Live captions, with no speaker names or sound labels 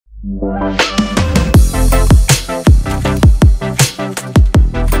What's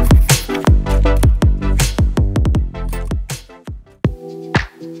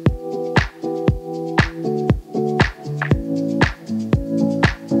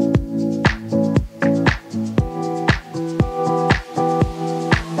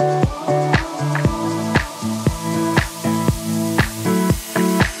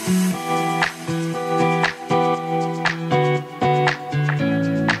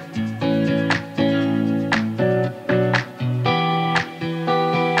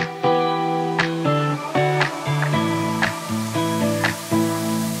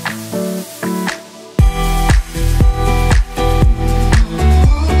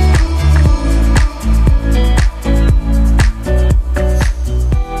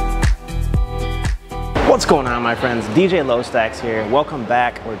going on, my friends? DJ Lowstacks here. Welcome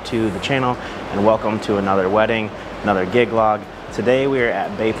back to the channel and welcome to another wedding, another gig log. Today we are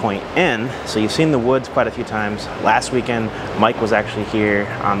at Bay Pointe Inn. So you've seen the woods quite a few times. Last weekend Mike was actually here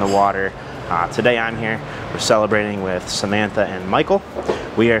on the water. Today I'm here. We're celebrating with Samantha and Michael.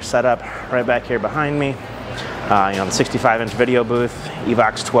 We are set up right back here behind me. You know, the 65-inch video booth,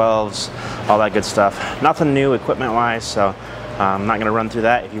 Evox 12s, all that good stuff. Nothing new equipment-wise, so I'm not going to run through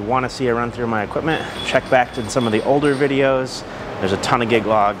that. If you want to see a run through my equipment, check back to some of the older videos. There's a ton of gig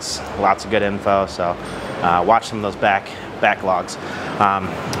logs, lots of good info, so watch some of those backlogs.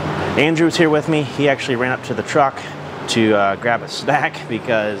 Andrew's here with me. He actually ran up to the truck to grab a snack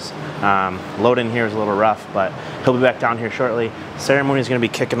because loading here is a little rough, but he'll be back down here shortly. Ceremony is going to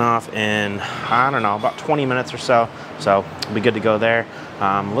be kicking off in, I don't know, about 20 minutes or so, so we'll be good to go there.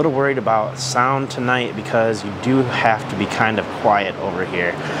 I'm a little worried about sound tonight because you do have to be kind of quiet over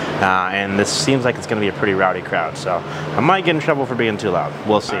here, and this seems like it's going to be a pretty rowdy crowd, so I might get in trouble for being too loud.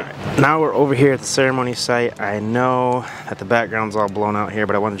 We'll see. Right. Now we're over here at the ceremony site. I know that the background's all blown out here,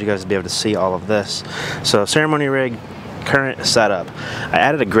 but I wanted you guys to be able to see all of this. So ceremony rig, current setup. I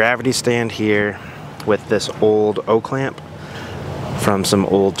added a gravity stand here with this old O-clamp from some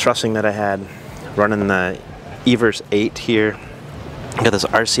old trussing that I had, running the Everse 8 here. I got this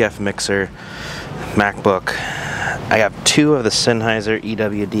RCF mixer, MacBook. I have two of the Sennheiser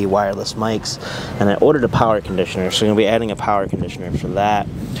EWD wireless mics, and I ordered a power conditioner, so I'm going to be adding a power conditioner for that.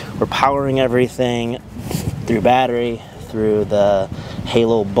 We're powering everything through battery, through the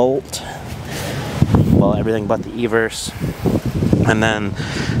Halo Bolt, well, everything but the Everse. And then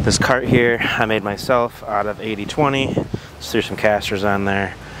this cart here I made myself out of 80/20. Just threw some casters on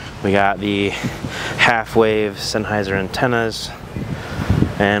there. We got the half-wave Sennheiser antennas,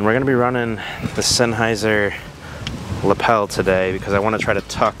 and we're going to be running the Sennheiser lapel today because I want to try to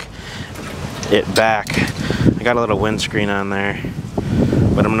tuck it back. I got a little windscreen on there,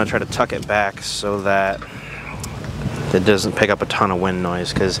 but I'm going to try to tuck it back so that it doesn't pick up a ton of wind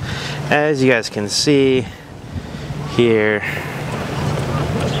noise, because as you guys can see here,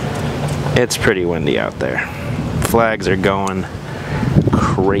 it's pretty windy out there. Flags are going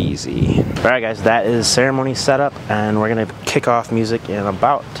crazy. Alright guys, that is ceremony setup, and we're gonna kick off music in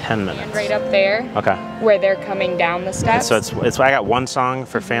about 10 minutes. And right up there, okay, where they're coming down the steps. And so it's I got one song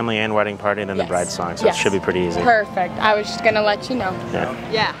for family and wedding party, and then the bride song, so it should be pretty easy. Perfect. I was just gonna let you know.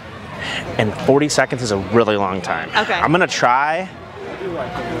 Yeah. And 40 seconds is a really long time. Okay. I'm gonna try.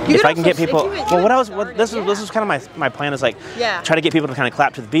 If I can get people, this was kind of my plan, is like try to get people to kind of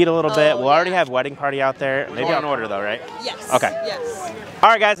clap to the beat a little bit. We'll already have wedding party out there. Maybe on order though, right? Yes. Okay. Yes. All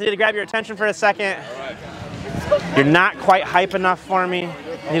right, guys, I need to grab your attention for a second. You're not quite hype enough for me.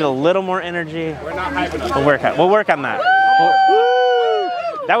 I need a little more energy. We're not hype enough. We'll work on that.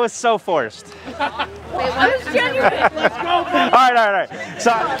 That was so forced. Wait, what was genuine? Let's go. All right.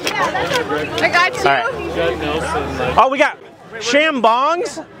 So I got you. Oh, we got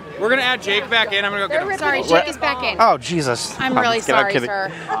Shambongs? We're gonna add Jake back in. I'm gonna go get him. Sorry, Jake is back in. Oh, Jesus. I'm really sorry,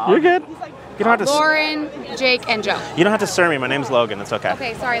 sir. You're good. You don't have to. Lauren, Jake, and Joe. You don't have to sir me. My name's Logan. It's okay.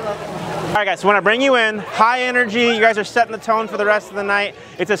 Okay, sorry, Logan. All right, guys. So when I bring you in, high energy. You guys are setting the tone for the rest of the night.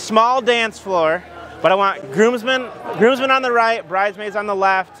 It's a small dance floor, but I want groomsmen on the right, bridesmaids on the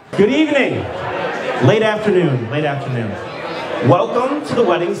left. Good evening. Late afternoon. Welcome to the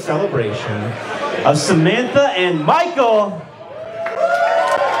wedding celebration of Samantha and Michael.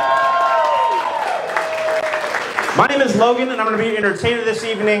 My name is Logan, and I'm going to be your entertainer this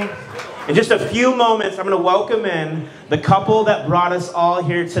evening. In just a few moments, I'm going to welcome in the couple that brought us all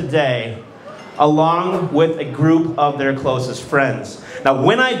here today, along with a group of their closest friends. Now,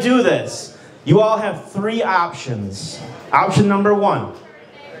 when I do this, you all have three options. Option number one,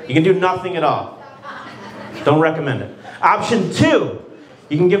 you can do nothing at all. Don't recommend it. Option two,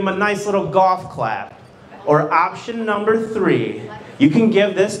 you can give them a nice little golf clap. Or option number three, you can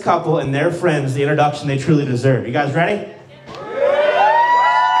give this couple and their friends the introduction they truly deserve. You guys ready?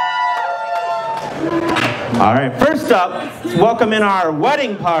 All right, first up, let's welcome in our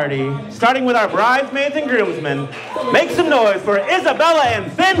wedding party, starting with our bridesmaids and groomsmen. Make some noise for Isabella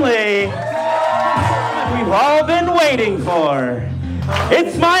and Finley. We've all been waiting for.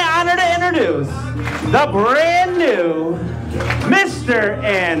 It's my honor to introduce the brand new Mr.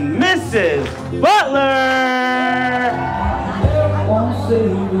 and Mrs. Butler.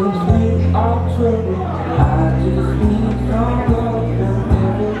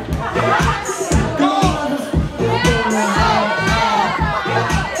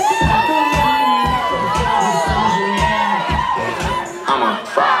 I'm on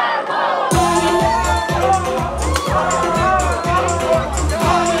fire.